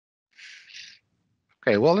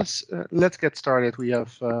Okay, well, let's get started. We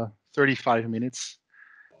have 35 minutes.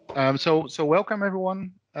 So welcome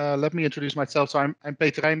everyone. Let me introduce myself. So I'm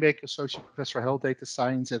Peter Rijnbeek, Associate Professor of Health Data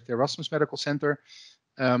Science at the Erasmus Medical Center,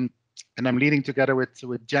 and I'm leading together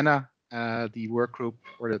with Jenna the work group,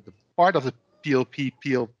 or the part of the PLP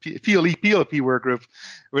work group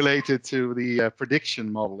related to the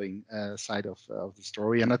prediction modeling side of the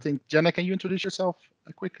story. And I think, Jenna, can you introduce yourself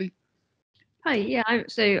quickly? Hi, yeah.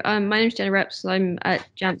 My name is Jenna Reps. I'm at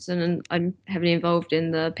Janssen, and I'm heavily involved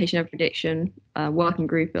in the patient error prediction working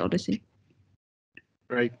group at OHDSI.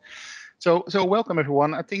 Great. So welcome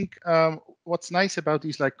everyone. I think what's nice about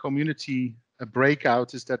these like community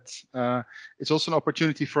breakouts is that it's also an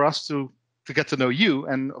opportunity for us to get to know you.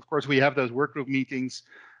 And of course, we have those work group meetings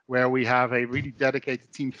where we have a really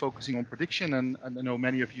dedicated team focusing on prediction. And I know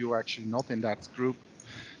many of you are actually not in that group.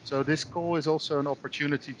 So this call is also an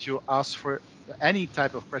opportunity to ask for any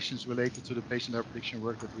type of questions related to the patient error prediction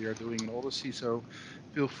work that we are doing in OHDSI. So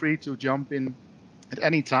feel free to jump in at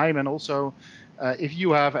any time. And also, if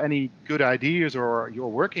you have any good ideas or you're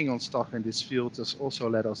working on stuff in this field, just also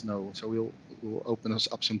let us know. So we'll open us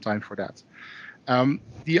up some time for that.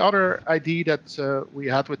 The other idea that we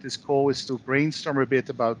had with this call is to brainstorm a bit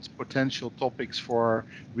about potential topics for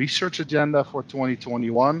research agenda for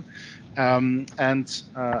 2021, and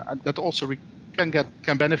that also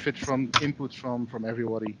can benefit from input from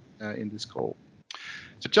everybody in this call.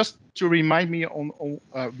 So just to remind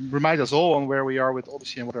us all on where we are with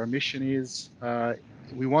OHDSI and what our mission is.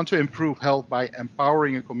 We want to improve health by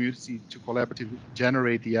empowering a community to collaboratively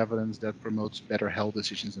generate the evidence that promotes better health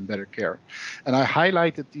decisions and better care. And I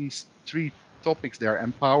highlighted these three topics there: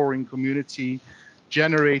 empowering community,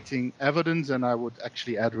 generating evidence, and I would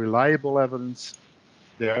actually add reliable evidence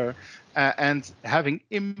there, and having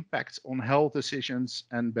impact on health decisions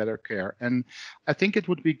and better care. And I think it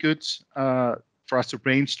would be good for us to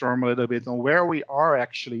brainstorm a little bit on where we are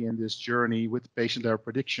actually in this journey with patient error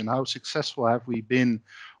prediction. How successful have we been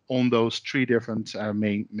on those three different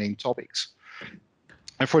main topics?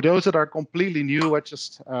 And for those that are completely new,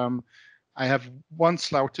 I have one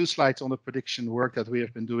slide or two slides on the prediction work that we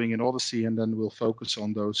have been doing in OHDSI, and then we'll focus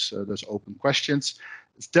on those open questions.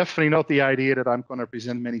 It's definitely not the idea that I'm going to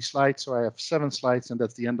present many slides, so I have 7 slides, and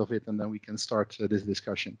that's the end of it, and then we can start this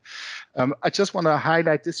discussion. I just want to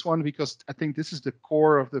highlight this one because I think this is the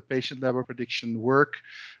core of the patient-level prediction work.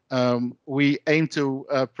 We aim to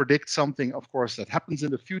predict something, of course, that happens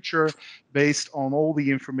in the future based on all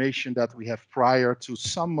the information that we have prior to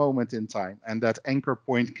some moment in time. And that anchor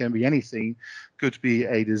point can be anything. Could be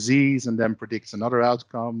a disease and then predicts another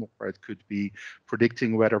outcome, or it could be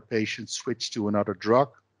predicting whether patients switch to another drug.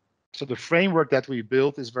 So the framework that we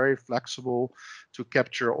built is very flexible to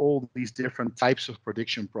capture all these different types of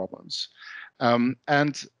prediction problems.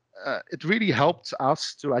 It really helped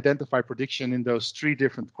us to identify prediction in those 3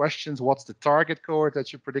 different questions. What's the target cohort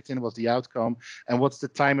that you're predicting? What's the outcome? And what's the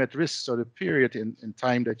time at risk? So the period in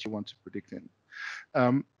time that you want to predict in.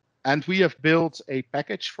 And we have built a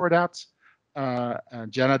package for that.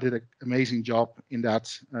 Jenna did an amazing job in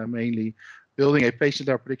that, mainly building a patient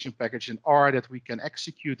error prediction package in R that we can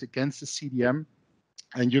execute against the CDM.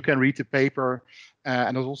 And you can read the paper,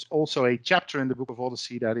 and there's also a chapter in the book of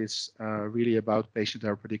OHDSI that is really about patient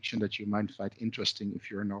error prediction that you might find interesting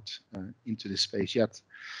if you're not into this space yet.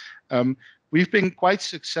 We've been quite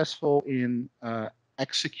successful in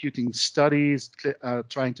executing studies,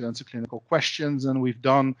 trying to answer clinical questions, and we've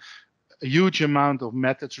done a huge amount of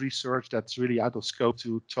methods research that's really out of scope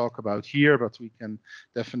to talk about here, but we can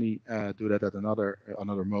definitely do that at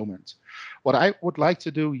another moment. What I would like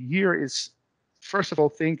to do here is, first of all,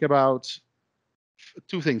 think about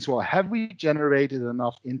 2 things. Well, have we generated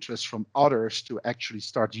enough interest from others to actually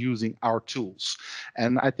start using our tools?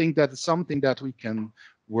 And I think that is something that we can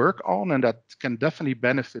work on, and that can definitely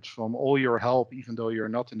benefit from all your help, even though you're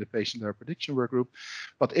not in the patient error prediction work group.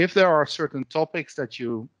 But if there are certain topics that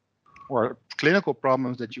or clinical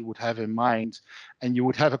problems that you would have in mind, and you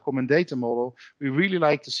would have a common data model, we really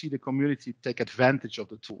like to see the community take advantage of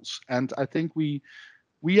the tools. And I think we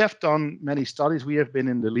have done many studies. We have been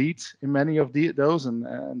in the lead in many of those,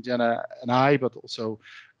 and Jenna and I, but also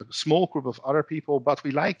a small group of other people. But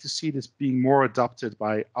we like to see this being more adopted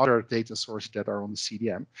by other data sources that are on the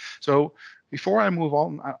CDM. So before I move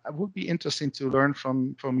on, I would be interesting to learn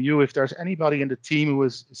from you if there's anybody in the team who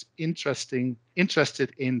is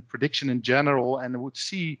interested in prediction in general and would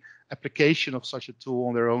see application of such a tool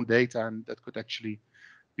on their own data, and that could actually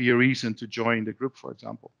be a reason to join the group, for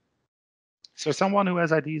example. Is there someone who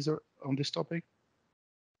has ideas on this topic?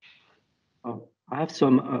 Oh, I have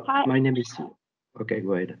some. My name is. Okay,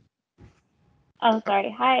 go ahead. Oh,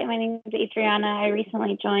 sorry. Hi, my name is Adriana. I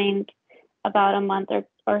recently joined about a month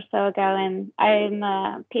or so ago, and I'm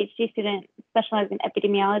a PhD student specializing in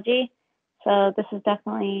epidemiology. So this is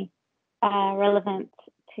definitely relevant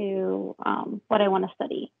to what I want to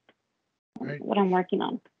study, Right. what I'm working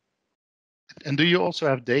on. And do you also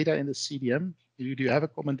have data in the CDM? Do you have a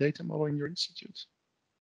common data model in your institute?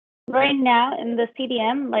 Right now in the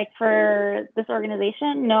CDM, like for this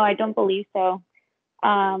organization, no, I don't believe so.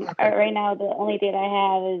 Okay. Right now, the only data I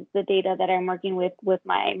have is the data that I'm working with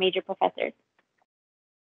my major professors.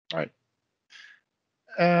 All right.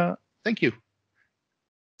 Thank you.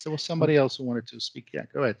 So there was somebody else who wanted to speak. Yeah,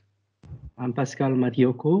 go ahead. I'm Pascal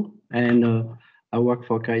Matioko, and I work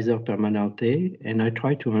for Kaiser Permanente, and I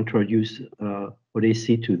try to introduce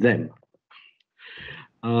OHDSI to them.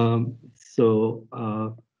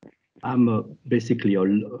 I'm basically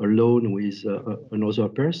alone with another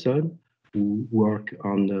person who work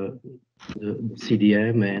on the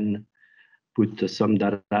CDM and put some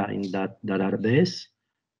data in that database.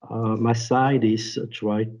 My side is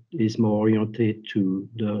more oriented to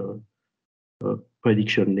the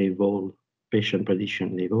prediction level, patient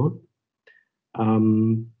prediction level.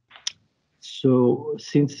 So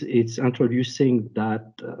since it's introducing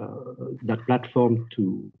that platform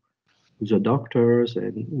to the doctors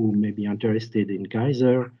and who may be interested in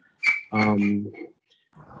Kaiser,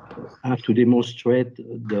 I have to demonstrate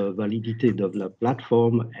the validity of the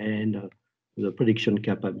platform and the prediction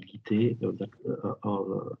capability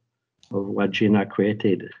of what Jenna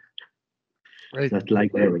created. Right. That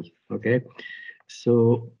library. Okay,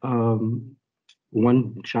 so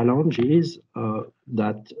one challenge is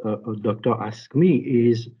that a doctor asked me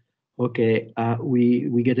is, okay,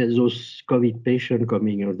 we get those COVID patients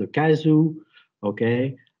coming out of the CASU,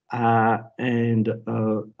 okay, and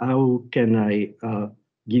how can I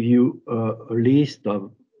give you a list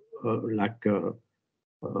of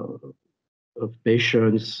of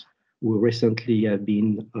patients who recently have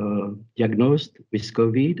been diagnosed with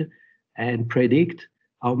COVID and predict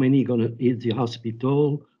how many going to hit the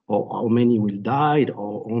hospital, or how many will die,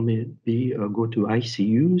 or maybe go to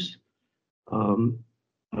ICUs.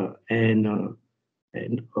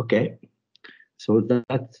 And okay, so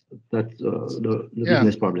that's the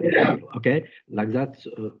business problem. Okay, like that,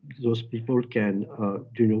 those people can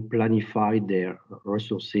planify their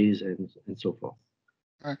resources and so forth.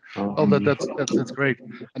 Oh, that's great,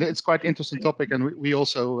 and it's quite interesting topic, and we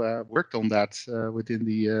also worked on that within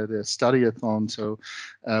the study-a-thon. So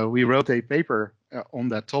we wrote a paper on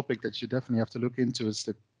that topic that you definitely have to look into. It's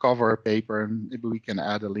the cover paper, and maybe we can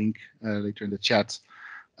add a link later in the chat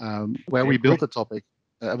where we built the topic.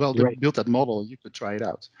 Built that model. You could try it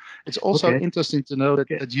out. It's also interesting to know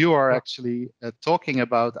that you are actually talking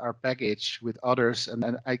about our package with others,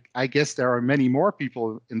 and I guess there are many more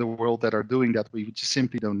people in the world that are doing that. We just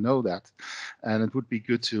simply don't know that, and it would be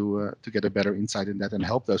good to get a better insight in that and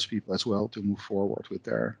help those people as well to move forward with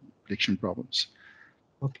their prediction problems.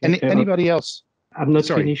 Okay. Anybody else? I'm not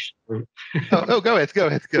finished. Oh, go ahead.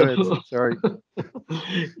 Sorry.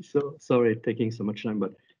 So sorry, taking so much time,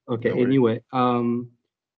 but okay. Anyway,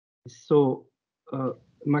 so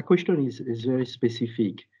my question is very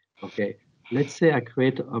specific. Okay, let's say I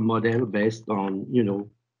create a model based on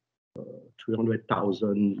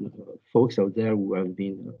 300,000 folks out there who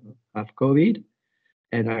have COVID,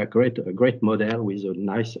 and I create a great model with a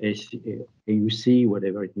nice AUC,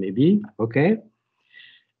 whatever it may be. Okay.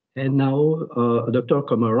 And now a doctor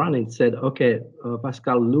come around and said, okay,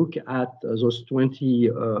 Pascal, look at those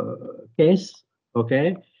 20 cases,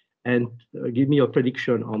 okay, and give me a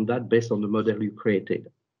prediction on that based on the model you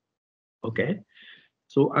created. Okay,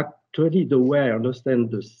 so actually the way I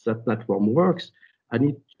understand that platform works, I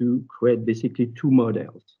need to create basically two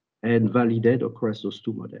models and validate across those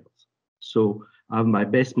two models. So I have my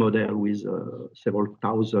base model with several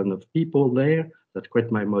thousand of people there that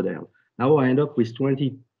create my model. Now I end up with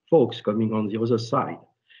 20 folks coming on the other side.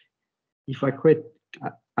 If I create,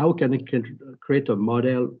 how can I create a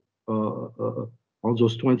model on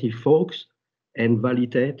those 20 folks and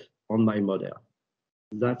validate on my model?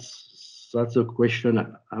 That's a question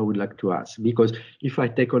I would like to ask, because if I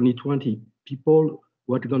take only 20 people,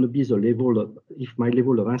 what's going to be the level of, if my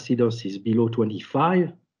level of incidence is below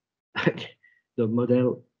 25, the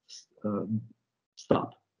model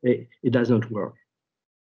stop. It doesn't work.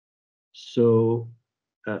 So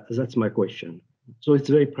that's my question. So it's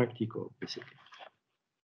very practical, basically.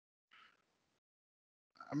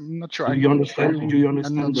 I'm not sure. Do you understand? Do you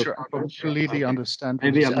understand? I'm not sure I completely understand.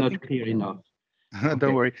 Maybe I'm not clear enough.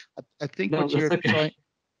 Don't worry. I think what you're trying.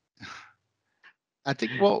 I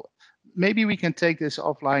think, well, maybe we can take this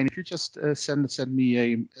offline. If you just send me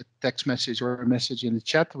a text message or a message in the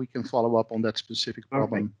chat, we can follow up on that specific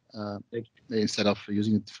problem instead of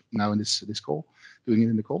using it now in this call, doing it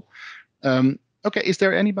in the call. Okay, is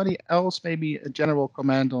there anybody else, maybe a general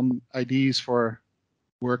comment on ideas for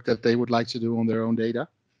work that they would like to do on their own data?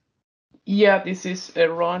 Yeah, this is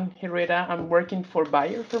Ron Herrera. I'm working for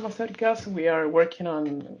Bayer Pharmaceuticals. We are working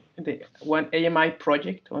on the one AMI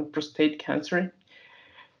project on prostate cancer.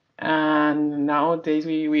 And nowadays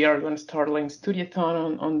we are going to start like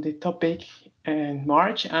studiothon on the topic in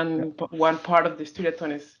March. And one part of the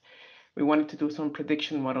studiothon is we wanted to do some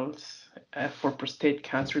prediction models for prostate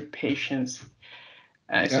cancer patients.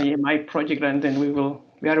 It's an AMI project, and then we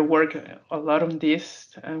got to work a lot on this.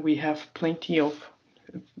 And we have plenty of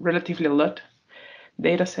relatively a lot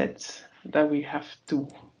data sets that we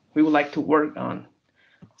would like to work on.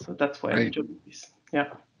 So that's why I enjoyed this. Yeah.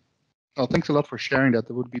 Well, thanks a lot for sharing that.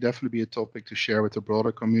 That would definitely be a topic to share with the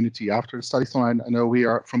broader community after the study. I know we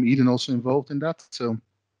are from Eden also involved in that, so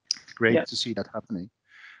great to see that happening.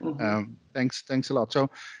 Mm-hmm. Thanks a lot. So,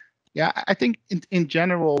 yeah, I think in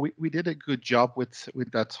general we did a good job with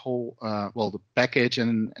that whole the package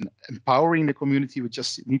and empowering the community. We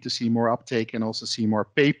just need to see more uptake and also see more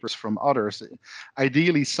papers from others.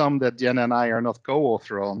 Ideally, some that Jenna and I are not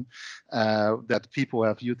co-author on, that people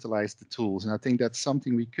have utilized the tools. And I think that's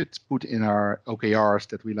something we could put in our OKRs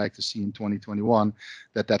that we like to see in 2021.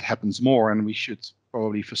 That happens more, and we should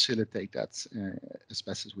probably facilitate that as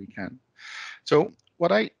best as we can. So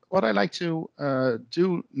what I like to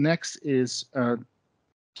do next is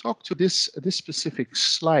talk to this specific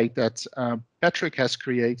slide that Patrick has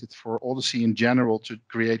created for OHDSI in general to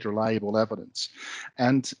create reliable evidence,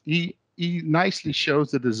 and he nicely shows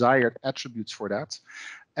the desired attributes for that.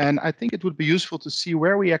 And I think it would be useful to see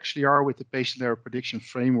where we actually are with the patient error prediction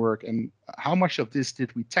framework and how much of this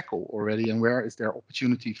did we tackle already, and where is there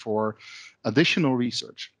opportunity for additional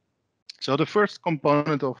research. So the first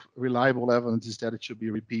component of reliable evidence is that it should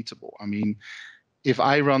be repeatable. I mean, if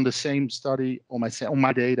I run the same study on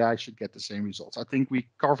my data, I should get the same results. I think we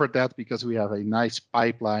covered that because we have a nice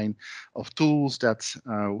pipeline of tools that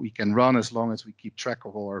we can run as long as we keep track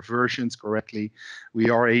of all our versions correctly.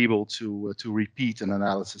 We are able to repeat an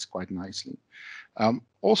analysis quite nicely.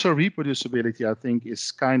 Also, reproducibility, I think,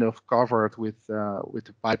 is kind of covered with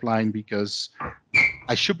the pipeline, because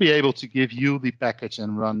I should be able to give you the package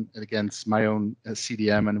and run it against my own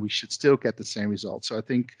CDM, and we should still get the same results. So I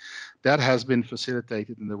think that has been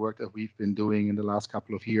facilitated in the work that we've been doing in the last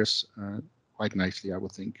couple of years quite nicely, I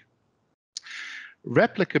would think.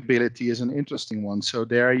 Replicability is an interesting one. So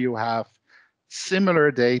there you have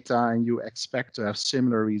similar data and you expect to have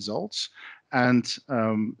similar results. And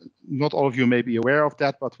not all of you may be aware of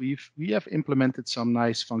that, but we have implemented some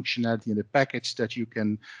nice functionality in the package that you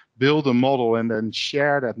can build a model and then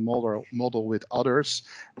share that model with others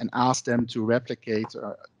and ask them to replicate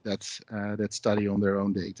that study on their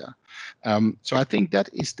own data. So I think that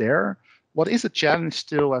is there. What is a challenge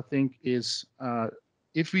still, I think, is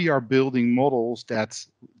if we are building models that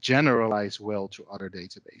generalize well to other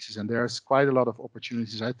databases. And there's quite a lot of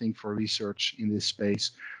opportunities, I think, for research in this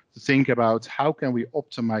space to think about how can we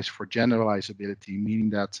optimize for generalizability, meaning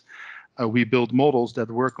that we build models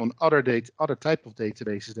that work on other type of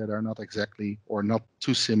databases that are not exactly or not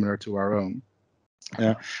too similar to our own.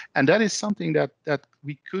 And that is something that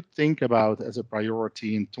we could think about as a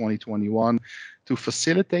priority in 2021 to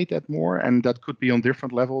facilitate that more, and that could be on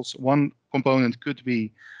different levels. One component could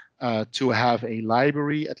be to have a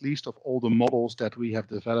library, at least, of all the models that we have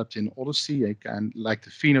developed in OHDSI, and like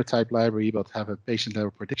the phenotype library, but have a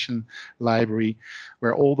patient-level prediction library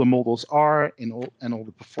where all the models are and all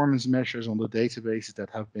the performance measures on the databases that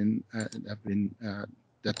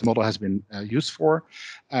that the model has been used for,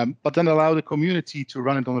 but then allow the community to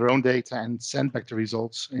run it on their own data and send back the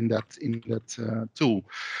results in that tool.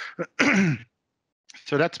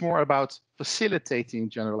 So that's more about facilitating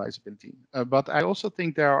generalizability. But I also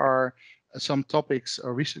think there are some topics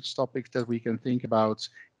or research topics that we can think about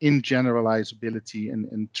in generalizability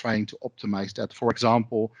and trying to optimize that. For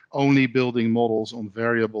example, only building models on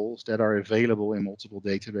variables that are available in multiple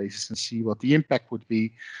databases and see what the impact would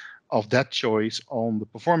be of that choice on the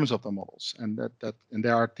performance of the models. And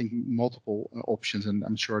there are, I think, multiple options, and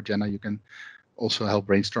I'm sure, Jenna, you can also help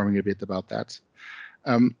brainstorming a bit about that.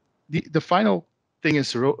 The final thing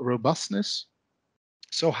is robustness.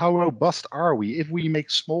 So how robust are we? If we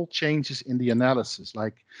make small changes in the analysis,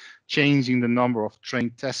 like changing the number of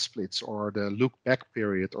trained test splits or the look back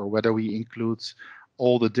period, or whether we include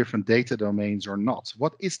all the different data domains or not,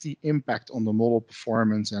 what is the impact on the model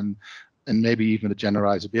performance and and maybe even the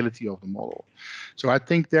generalizability of the model. So I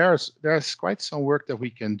think there's quite some work that we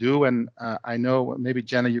can do, and I know maybe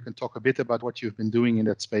Jenna, you can talk a bit about what you've been doing in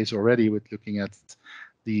that space already with looking at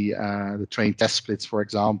the trained test splits, for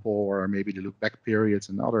example, or maybe the look back periods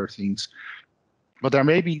and other things. But there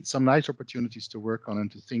may be some nice opportunities to work on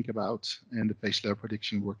and to think about in the patient level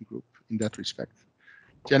prediction working group in that respect.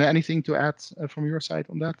 Jenna, anything to add from your side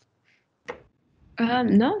on that?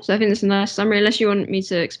 No, so I think it's a nice summary, unless you want me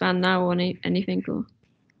to expand now on anything. Or...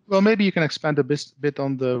 Well, maybe you can expand a bit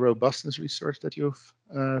on the robustness research that you've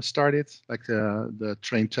started, like the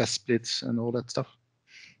trained test splits and all that stuff.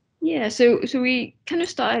 Yeah, so we kind of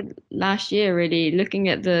started last year really looking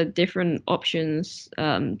at the different options,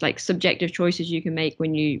 like subjective choices you can make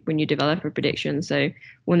when you develop a prediction. So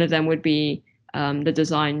one of them would be the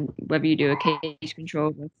design, whether you do a case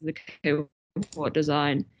control versus the cohort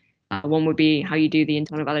design. One would be how you do the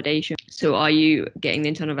internal validation. So are you getting the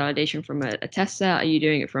internal validation from a test set? Are you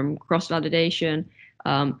doing it from cross-validation?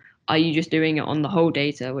 Are you just doing it on the whole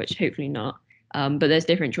data, which hopefully not. But there's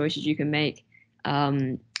different choices you can make.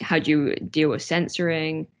 How do you deal with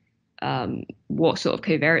censoring? What sort of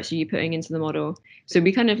covariates are you putting into the model? So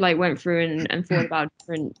we kind of like went through and thought about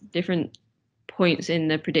different points in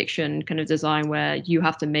the prediction kind of design where you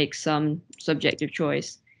have to make some subjective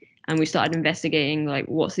choice. And we started investigating like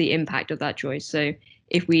what's the impact of that choice. So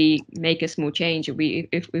if we make a small change, if we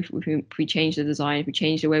change the design, if we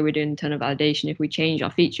change the way we're doing internal validation, if we change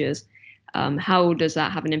our features, how does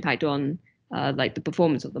that have an impact on like the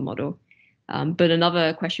performance of the model? But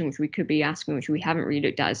another question which we could be asking, which we haven't really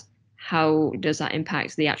looked at, is how does that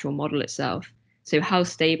impact the actual model itself? So how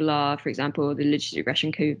stable are, for example, the logistic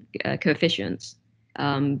regression coefficients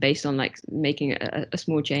based on like making a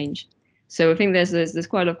small change? So I think there's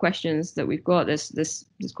quite a lot of questions that we've got. There's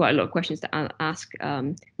quite a lot of questions to ask.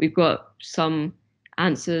 We've got some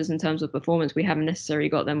answers in terms of performance. We haven't necessarily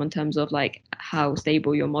got them in terms of like how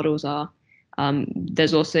stable your models are.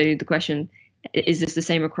 There's also the question, is this the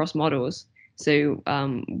same across models? So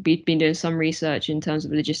we've been doing some research in terms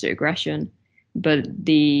of logistic regression, but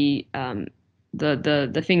the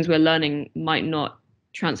things we're learning might not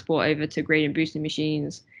transport over to gradient boosting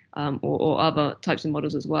machines or other types of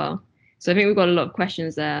models as well. So I think we've got a lot of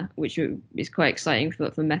questions there, which is quite exciting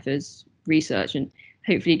for methods research, and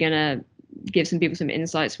hopefully going to give some people some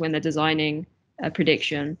insights when they're designing a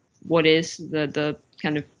prediction. What is the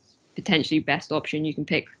kind of potentially best option you can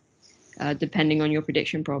pick depending on your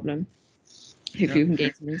prediction problem? Hopefully you can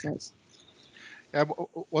gain some insights. Yeah,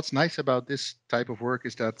 what's nice about this type of work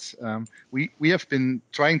is that we have been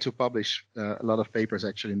trying to publish a lot of papers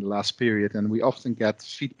actually in the last period, and we often get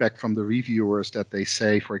feedback from the reviewers that they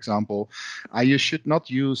say, for example, you should not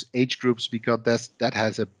use age groups because that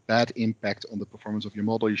has a bad impact on the performance of your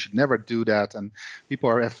model. You should never do that. And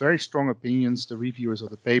people have very strong opinions, the reviewers of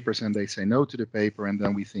the papers, and they say no to the paper. And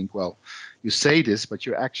then we think, well, you say this, but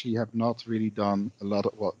you actually have not really done a lot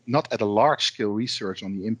of, well, not at a large scale research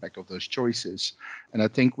on the impact of those choices. And I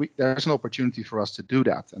think there's an opportunity for us to do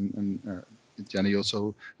that. And Jenny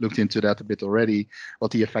also looked into that a bit already,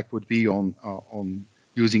 what the effect would be on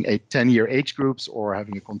using 10-year age groups or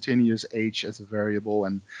having a continuous age as a variable.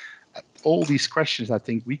 And all these questions, I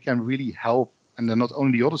think we can really help, and then not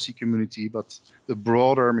only the OHDSI community, but the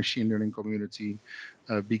broader machine learning community,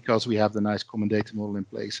 because we have the nice common data model in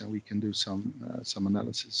place and we can do some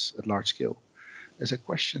analysis at large scale. There's a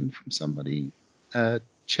question from somebody.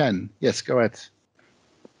 Chen, yes, go ahead.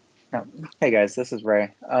 Hey guys, this is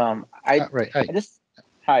Ray. Ray,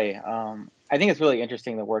 hi. I think it's really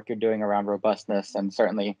interesting the work you're doing around robustness and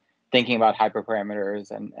certainly thinking about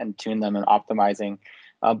hyperparameters and tune them and optimizing.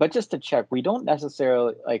 But just to check, we don't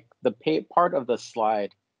necessarily, like the part of the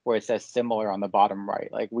slide where it says similar on the bottom right,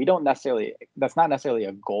 like we don't necessarily, that's not necessarily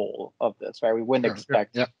a goal of this, right? We wouldn't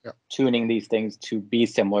expect tuning these things to be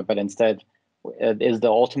similar, but instead is the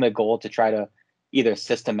ultimate goal to try to either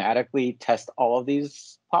systematically test all of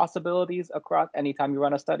these possibilities across anytime you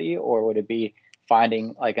run a study, or would it be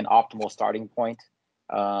finding like an optimal starting point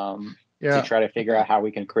to try to figure out how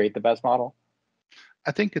we can create the best model?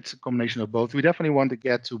 I think it's a combination of both. We definitely want to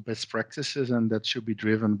get to best practices, and that should be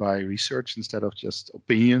driven by research instead of just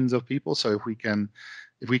opinions of people. So if we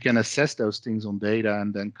can assess those things on data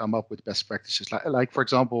and then come up with best practices, like for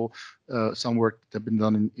example, some work that has been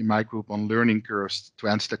done in my group on learning curves to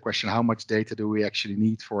answer the question, how much data do we actually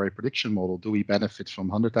need for a prediction model? Do we benefit from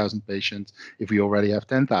 100,000 patients if we already have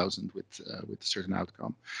 10,000 with a certain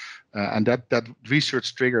outcome? And that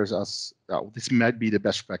research triggers us, this might be the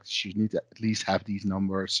best practice. You need to at least have these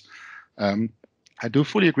numbers. I do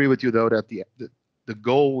fully agree with you, though, that the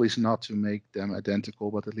goal is not to make them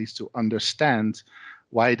identical, but at least to understand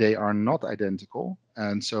why they are not identical.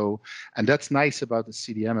 And that's nice about the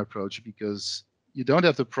CDM approach, because you don't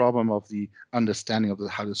have the problem of the understanding of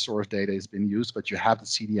how the source data has been used, but you have the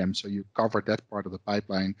CDM, so you cover that part of the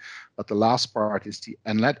pipeline. But the last part is the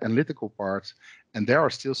analytical part, and there are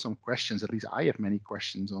still some questions. At least I have many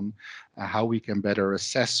questions on how we can better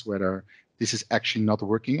assess whether this is actually not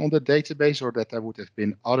working on the database, or that there would have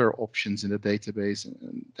been other options in the database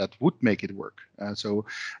that would make it work. So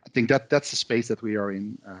I think that's the space that we are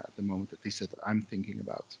in at the moment, at least that I'm thinking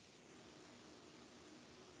about.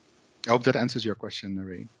 I hope that answers your question,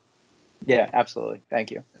 Ray. Yeah, absolutely. Thank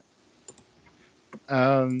you.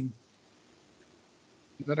 Another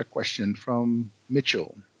question from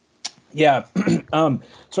Mitchell. Yeah,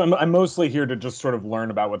 so I'm mostly here to just sort of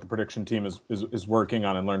learn about what the prediction team is working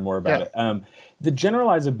on and learn more about it. The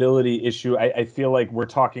generalizability issue, I feel like we're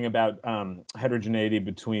talking about heterogeneity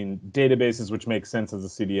between databases, which makes sense as a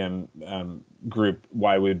CDM group,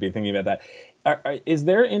 why we'd be thinking about that. Is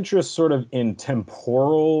there interest sort of in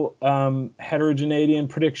temporal heterogeneity in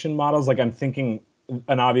prediction models? Like, I'm thinking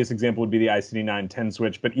an obvious example would be the ICD-9-10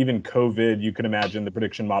 switch, but even COVID, you can imagine the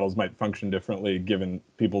prediction models might function differently given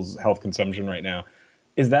people's health consumption right now.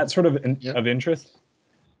 Is that sort of of interest?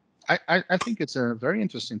 I think it's a very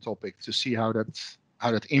interesting topic to see how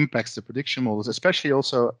that impacts the prediction models, especially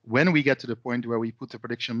also when we get to the point where we put the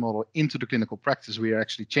prediction model into the clinical practice, we are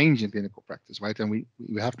actually changing clinical practice, right? And we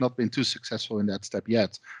have not been too successful in that step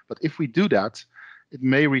yet. But if we do that, it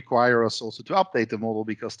may require us also to update the model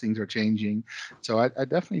because things are changing. So I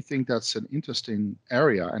definitely think that's an interesting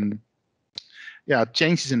area. And yeah,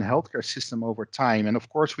 changes in the healthcare system over time. And of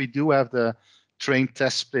course, we do have the trained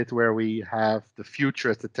test split where we have the future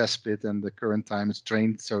as the test split and the current time is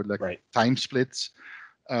trained. So like time splits.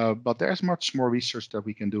 But there's much more research that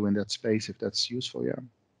we can do in that space if that's useful. Yeah,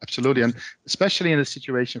 absolutely. And especially in a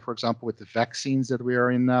situation, for example, with the vaccines that we are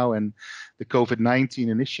in now and the COVID-19,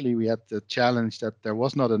 initially we had the challenge that there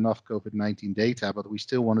was not enough COVID-19 data, but we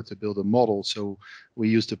still wanted to build a model. So we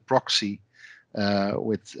used a proxy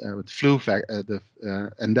with flu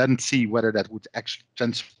and then see whether that would actually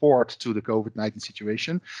transport to the COVID-19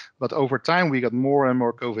 situation. But over time, we got more and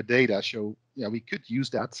more COVID data. So yeah, we could use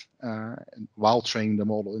that while training the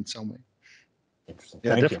model in some way. Interesting.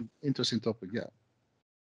 Yeah, Thank you. Interesting topic. Yeah.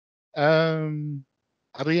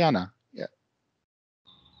 Adriana. Yeah.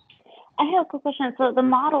 I have a quick question. So the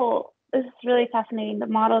model is really fascinating. The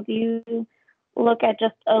model, do you look at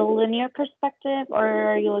just a linear perspective, or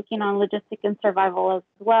are you looking on logistic and survival as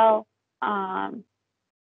well?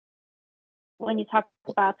 When you talk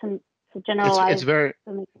about some generalized, it's very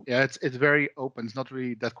it's very open. It's not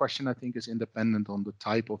really, that question I think is independent on the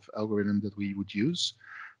type of algorithm that we would use.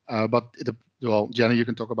 But well, Jenna, you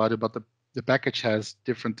can talk about it. But the package has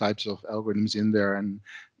different types of algorithms in there, and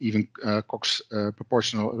even Cox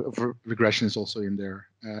proportional regression is also in there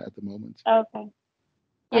at the moment. Okay.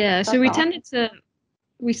 Yeah, so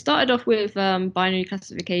we started off with binary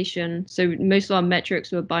classification. So most of our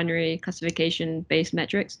metrics were binary classification based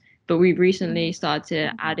metrics, but we've recently started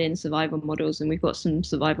to add in survival models, and we've got some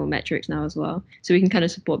survival metrics now as well. So we can kind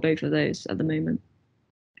of support both of those at the moment.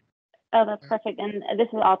 Oh, that's perfect. And this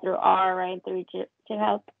is all through R, right? Through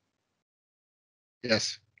GitHub?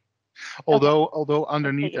 Yes. Although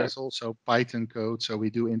underneath there's also Python code, so we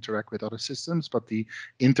do interact with other systems, but the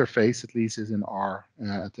interface at least is in R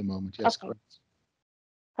at the moment. Yes, okay. correct.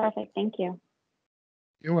 Perfect. Thank you.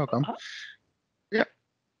 You're welcome. Yeah.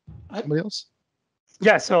 Somebody else?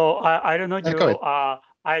 Yeah. So I don't know you.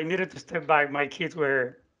 I needed to step back. My kids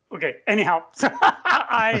were okay. Anyhow, so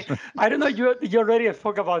I don't know. You already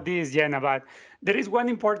spoke about this, Jenna, but there is one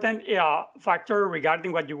important factor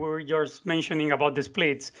regarding what you were just mentioning about the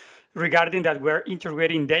splits, regarding that we're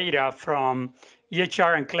integrating data from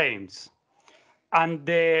EHR and claims, and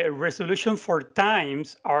the resolution for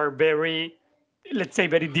times are very, let's say,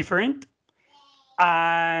 very different,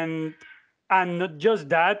 and not just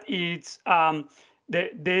that, it's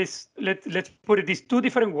let's put it, these two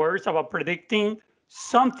different words about predicting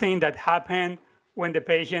something that happened when the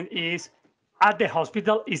patient is at the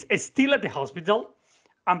hospital, is still at the hospital,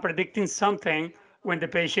 and predicting something when the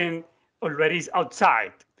patient already is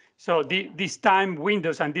outside. So these time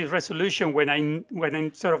windows and this resolution when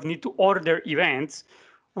I sort of need to order events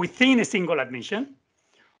within a single admission,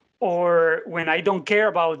 or when I don't care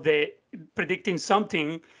about the predicting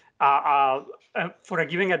something for a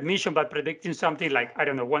given admission, but predicting something like, I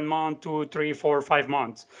don't know, 1 month, 2, 3, 4, 5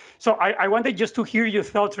 months. So I wanted just to hear your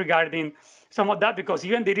thoughts regarding some of that, because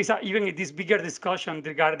even there is even this bigger discussion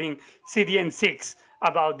regarding CDN6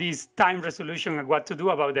 about this time resolution and what to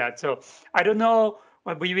do about that. So I don't know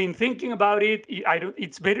what we've been thinking about it.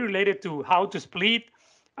 It's very related to how to split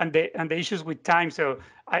and the issues with time. So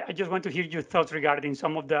I just want to hear your thoughts regarding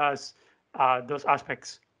some of those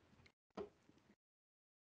aspects.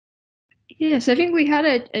 Yes, I think we had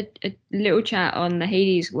a little chat on the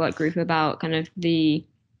Hades work group about kind of the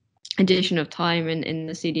addition of time in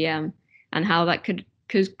the CDM and how that could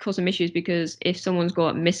cause some issues, because if someone's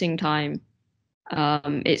got missing time,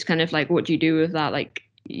 it's kind of like, what do you do with that? Like,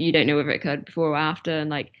 you don't know whether it occurred before or after, and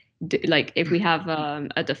like if we have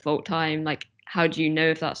a default time, like how do you know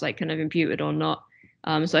if that's like kind of imputed or not?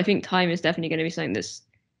 So I think time is definitely going to be something that's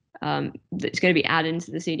going to be added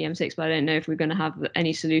into the CDM6, but I don't know if we're going to have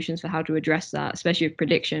any solutions for how to address that, especially with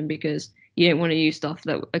prediction, because you don't want to use stuff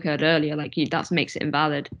that occurred earlier, like that makes it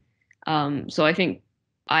invalid. So I think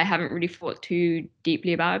I haven't really thought too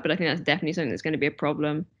deeply about it, but I think that's definitely something that's going to be a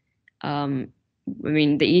problem. I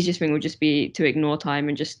mean, the easiest thing would just be to ignore time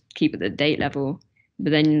and just keep it at the date level. But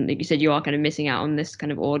then, like you said, you are kind of missing out on this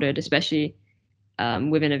kind of ordered, especially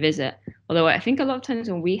within a visit. Although I think a lot of times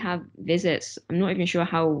when we have visits, I'm not even sure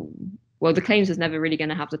how well the claims is never really going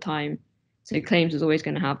to have the time. So claims is always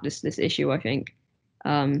going to have this issue, I think.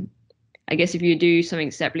 I guess if you do something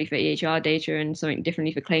separately for EHR data and something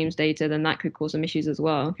differently for claims data, then that could cause some issues as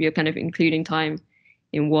well. If you're kind of including time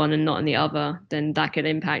in one and not in the other, then that could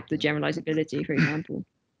impact the generalizability, for example.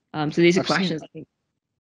 So these are questions, I think.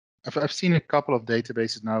 I've seen a couple of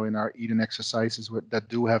databases now in our Eden exercises that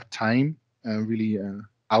do have time, really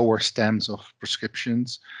hour stamps of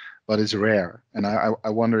prescriptions, but it's rare. And I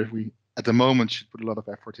wonder if we, at the moment, should put a lot of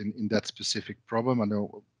effort in that specific problem. I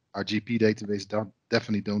know our GP database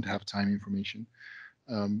definitely don't have time information,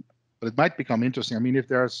 but it might become interesting. I mean, if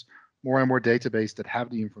there's more and more databases that have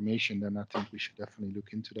the information, then I think we should definitely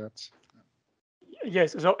look into that.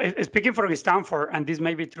 Yes. So speaking from Stanford, and this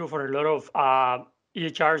may be true for a lot of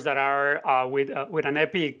EHRs that are with an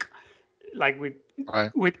Epic, like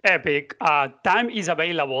with Epic, time is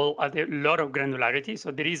available at a lot of granularity.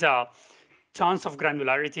 So there is tons of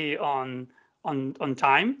granularity on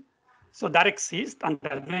time. So that exists, and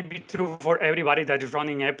that may be true for everybody that is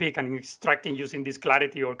running Epic and extracting using this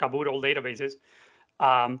Clarity or Caboodle databases.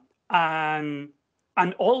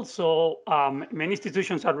 And also, many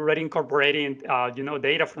institutions are already incorporating,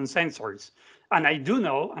 data from sensors. And I do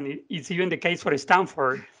know, and it's even the case for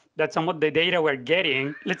Stanford, that some of the data we're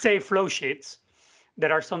getting, let's say flow sheets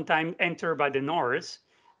that are sometimes entered by the nurse,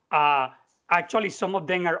 actually some of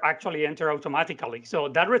them are actually entered automatically. So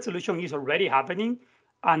that resolution is already happening.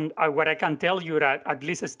 And what I can tell you that at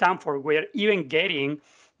least at Stanford, we're even getting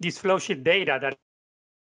this flow sheet data that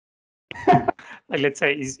like let's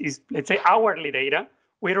say hourly data,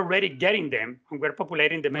 we're already getting them and we're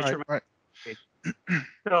populating the measurement. Right.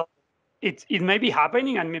 So it may be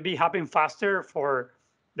happening and maybe happen faster for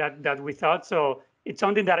that we thought. So it's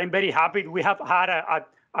something that I'm very happy. We have had at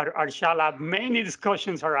our Shah Lab many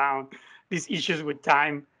discussions around these issues with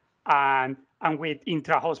time and with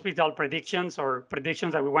intra-hospital predictions or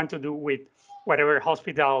predictions that we want to do with whatever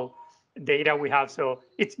hospital data we have. So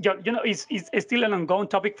it's it's still an ongoing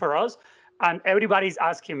topic for us. And everybody's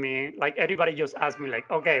asking me, like everybody just asked me, like,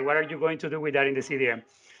 okay, what are you going to do with that in the CDM?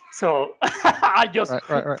 So I just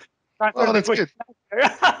right. Well, that's good.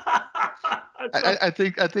 I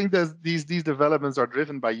think that these developments are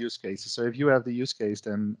driven by use cases. So if you have the use case,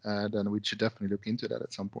 then we should definitely look into that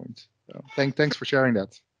at some point. So thanks for sharing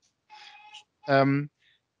that.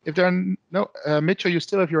 If there are no, Mitchell, you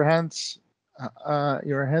still have your hand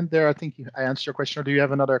there. I think I answered your question. Or do you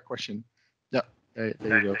have another question? Yeah. There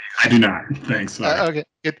you go. I do not. Thanks. Okay,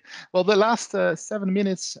 good. Well, the last 7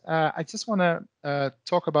 minutes, I just want to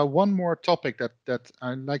talk about one more topic that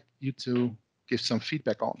I'd like you to give some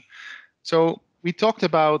feedback on. So we talked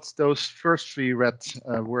about those first three red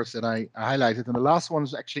words that I highlighted, and the last one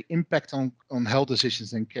is actually impact on health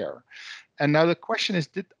decisions and care. And now the question is,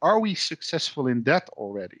 are we successful in that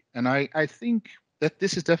already? And I think that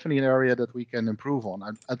this is definitely an area that we can improve on.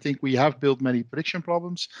 I think we have built many prediction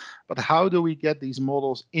problems, but how do we get these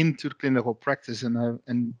models into clinical practice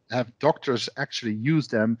and have doctors actually use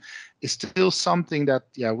them is still something that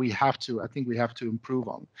we have to improve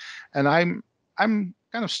on. And I'm kind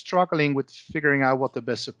of struggling with figuring out what the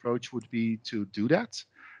best approach would be to do that.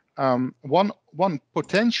 One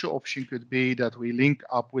potential option could be that we link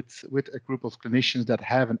up with a group of clinicians that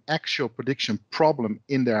have an actual prediction problem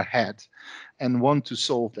in their head and want to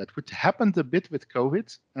solve that, which happened a bit with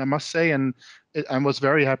COVID, I must say, and I was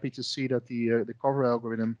very happy to see that the cover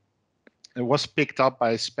algorithm was picked up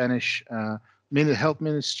by a Spanish health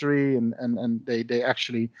ministry, and they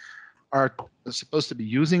actually are supposed to be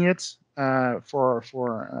using it for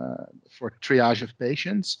triage of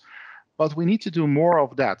patients. But we need to do more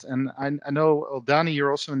of that. And I know, Dani,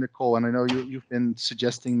 you're also in the call, and I know you've been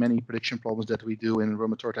suggesting many prediction problems that we do in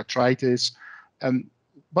rheumatoid arthritis.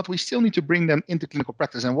 But we still need to bring them into clinical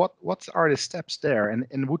practice. And what are the steps there?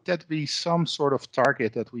 And would that be some sort of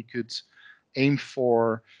target that we could aim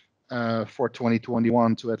for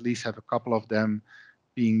 2021 to at least have a couple of them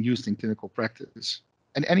being used in clinical practice?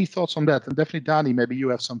 And any thoughts on that? And definitely, Dani, maybe you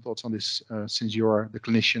have some thoughts on this since you're the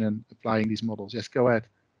clinician and applying these models. Yes, go ahead.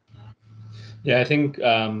 Yeah, I think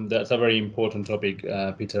that's a very important topic,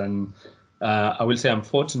 Peter. And I will say,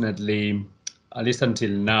 unfortunately, at least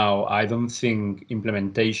until now, I don't think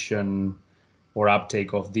implementation or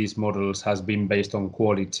uptake of these models has been based on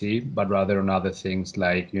quality, but rather on other things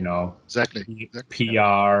like, exactly.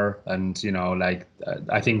 PR and,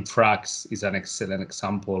 I think Frax is an excellent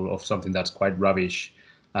example of something that's quite rubbish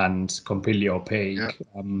and completely opaque.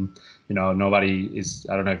 Yeah. Nobody is,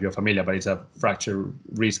 I don't know if you're familiar, but it's a fracture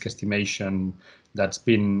risk estimation that's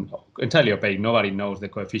been entirely opaque. Nobody knows the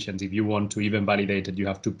coefficients. If you want to even validate it, you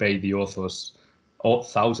have to pay the authors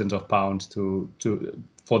thousands of pounds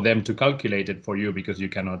for them to calculate it for you, because you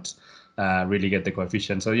cannot really get the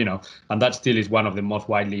coefficient. So, and that still is one of the most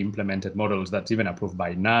widely implemented models that's even approved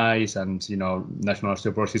by NICE and, national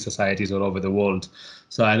osteoporosis societies all over the world.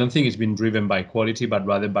 So I don't think it's been driven by quality, but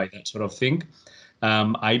rather by that sort of thing.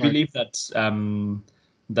 I believe that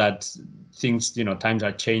that things, times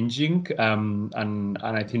are changing, and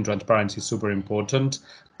I think transparency is super important.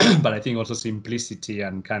 But I think also simplicity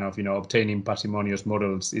and kind of, obtaining parsimonious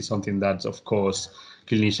models is something that, of course,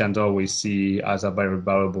 clinicians always see as a very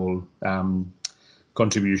valuable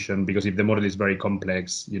contribution, because if the model is very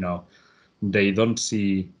complex, they don't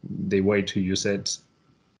see the way to use it.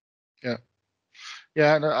 Yeah.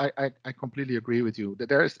 Yeah, no, I completely agree with you.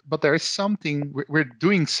 But there is something, we're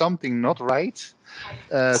doing something not right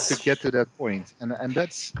to get to that point. And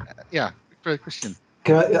that's, Christian.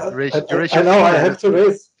 Can I, you raise I know I have to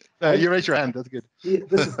raise. You raise your hand. That's good. Yeah,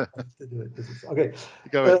 this is, I have to do it. This is okay.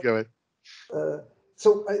 Go ahead.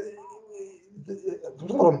 So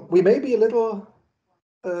we may be a little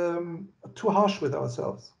too harsh with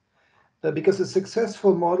ourselves, because a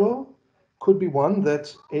successful model could be one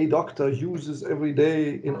that a doctor uses every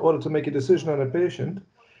day in order to make a decision on a patient,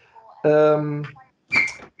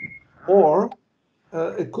 or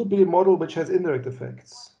it could be a model which has indirect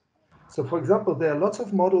effects. So, for example, there are lots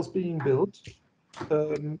of models being built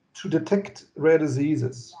to detect rare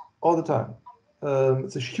diseases all the time.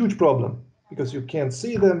 It's a huge problem because you can't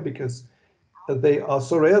see them, because they are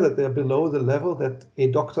so rare that they're below the level that a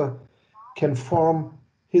doctor can form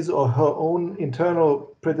his or her own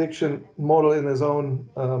internal prediction model in his own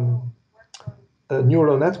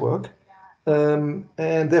neural network. And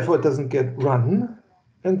therefore it doesn't get run,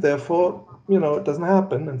 and therefore, it doesn't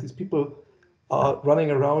happen. And these people are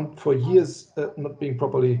running around for years not being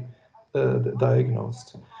properly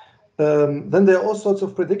diagnosed. Then there are all sorts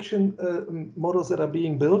of prediction models that are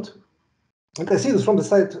being built. And I see this from the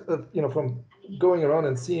side of, from going around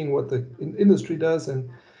and seeing what the industry does and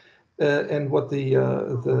what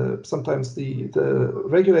sometimes the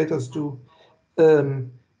regulators do.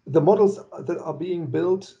 The models that are being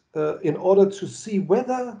built in order to see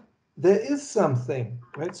whether there is something,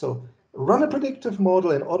 right? So run a predictive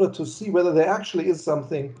model in order to see whether there actually is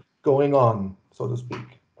something going on, so to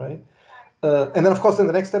speak, right? And then, of course, in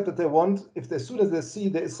the next step that they want, if as soon as they see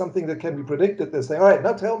there is something that can be predicted, they say, all right,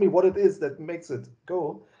 now tell me what it is that makes it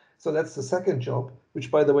go. So that's the second job, which,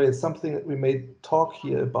 by the way, is something that we may talk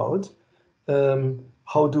here about.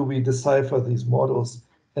 How do we decipher these models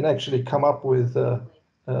and actually come up with a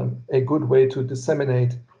good way to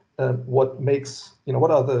disseminate what makes,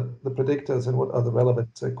 what are the predictors and what are the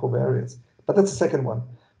relevant covariates? But that's the second one.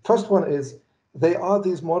 First one is, they are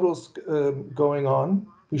these models going on.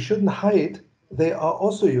 We shouldn't hide. They are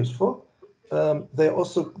also useful. They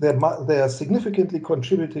are significantly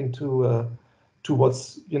contributing to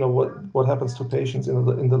what's, what happens to patients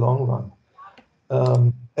in the long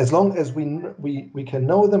run. As long as we can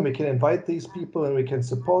know them, we can invite these people, and we can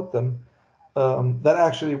support them, that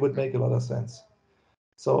actually would make a lot of sense.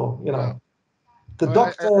 So, the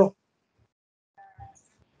doctor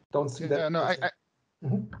don't see that. No,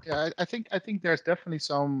 Yeah, I think there's definitely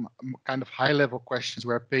some kind of high-level questions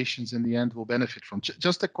where patients in the end will benefit from.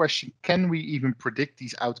 Just a question: can we even predict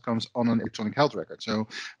these outcomes on an electronic health record? So,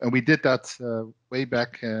 and we did that way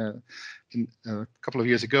back in a couple of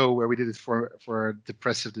years ago, where we did it for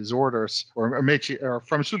depressive disorders or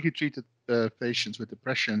pharmaceutically treated patients with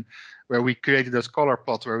depression, where we created those color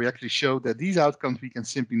plots where we actually showed that these outcomes we can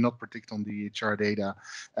simply not predict on the EHR data,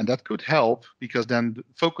 and that could help because then the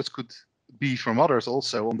focus could be from others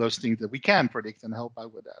also on those things that we can predict and help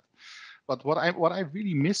out with that. But what I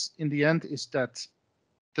really miss in the end is that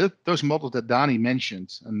those models that Dani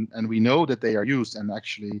mentioned, and we know that they are used, and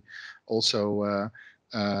actually also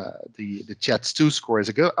the CHATS2 score is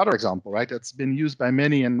a good other example, right? That's been used by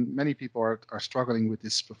many, and many people are struggling with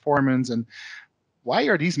this performance. And why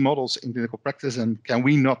are these models in clinical practice, and can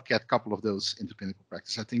we not get a couple of those into clinical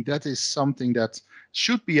practice? I think that is something that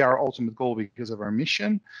should be our ultimate goal because of our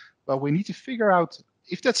mission, but we need to figure out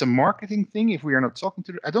if that's a marketing thing, if we are not talking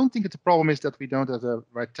to, I don't think that the problem is that we don't have the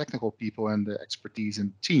right technical people and the expertise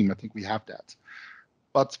and team. I think we have that.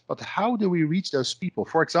 But how do we reach those people?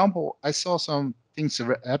 For example, I saw some things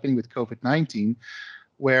happening with COVID-19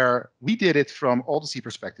 where we did it from OHDSI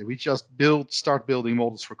perspective. We just start building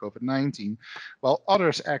models for COVID-19, while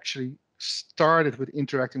others actually started with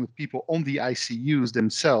interacting with people on the ICUs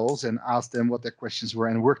themselves and asked them what their questions were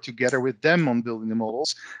and worked together with them on building the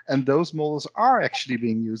models. And those models are actually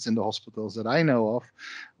being used in the hospitals that I know of.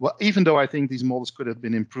 Well, even though I think these models could have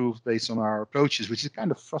been improved based on our approaches, which is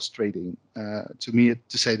kind of frustrating to me,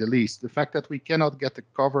 to say the least. The fact that we cannot get the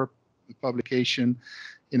cover publication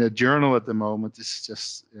in a journal at the moment is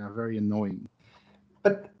just very annoying.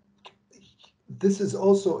 But this is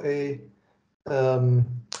also a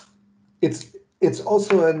it's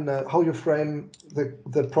also an how you frame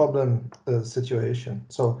the problem situation.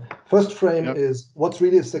 So first frame is what's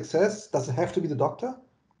really a success? Does it have to be the doctor?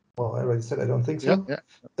 Well, I already said I don't think so.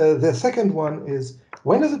 The second one is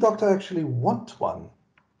when does the doctor actually want one,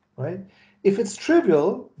 right? If it's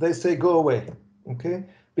trivial, they say go away, okay?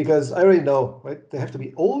 Because I already know, right? They have to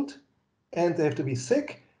be old and they have to be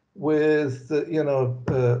sick with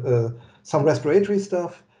some respiratory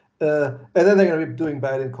stuff. And then they're going to be doing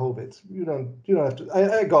bad in COVID. You don't have to.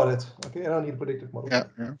 I got it. Okay, I don't need a predictive model.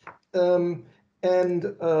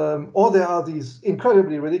 Or there are these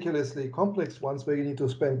incredibly ridiculously complex ones where you need to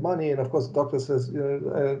spend money, and of course the doctor says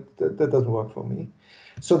that doesn't work for me.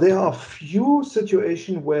 So there are few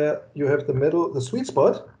situations where you have the middle, the sweet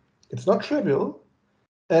spot. It's not trivial,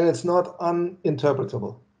 and it's not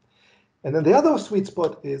uninterpretable. And then the other sweet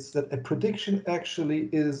spot is that a prediction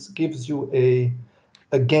actually gives you a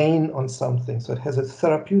gain on something. So it has a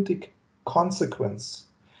therapeutic consequence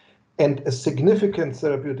and a significant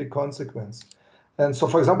therapeutic consequence. And so,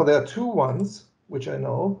 for example, there are two ones, which I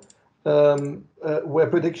know, where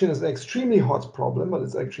prediction is an extremely hot problem, but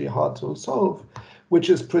it's actually hard to solve, which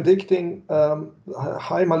is predicting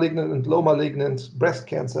high malignant and low malignant breast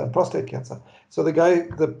cancer and prostate cancer. So the guy,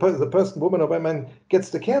 the person, woman or man, gets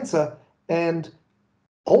the cancer, and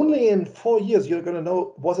only in 4 years you're going to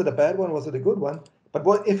know, was it a bad one, was it a good one? But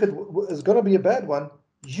what if it is going to be a bad one,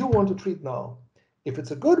 you want to treat now. If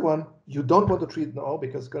it's a good one, you don't want to treat now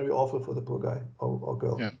because it's going to be awful for the poor guy or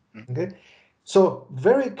girl. Okay, so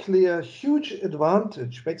very clear, huge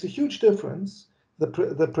advantage, makes a huge difference, the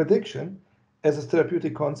prediction as a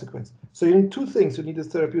therapeutic consequence. So you need two things. You need a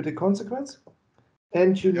therapeutic consequence,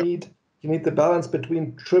 and you need the balance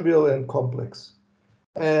between trivial and complex.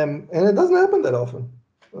 And it doesn't happen that often.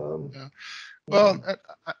 Well,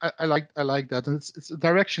 I like that, and it's a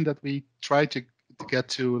direction that we try to get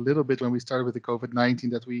to a little bit when we started with the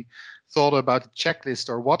COVID-19, that we thought about a checklist,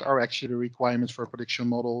 or what are actually the requirements for a prediction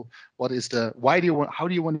model? What is how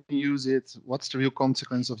do you want to use it? What's the real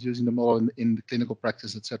consequence of using the model in the clinical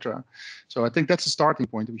practice, etc. So I think that's a starting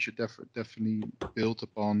point that we should definitely build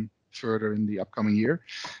upon further in the upcoming year.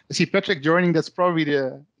 I see Patrick joining. That's probably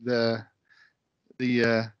the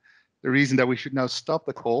reason that we should now stop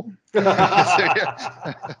the call.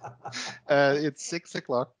 It's 6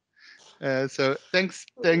 o'clock. So thanks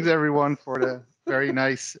everyone for the very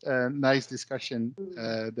nice discussion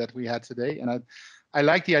that we had today. And I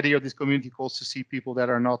like the idea of these community calls to see people that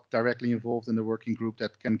are not directly involved in the working group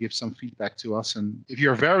that can give some feedback to us. And if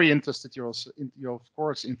you're very interested, you're of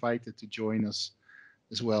course invited to join us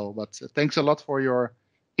as well. But thanks a lot for your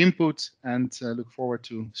input, and look forward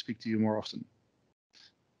to speak to you more often.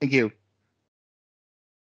 Thank you.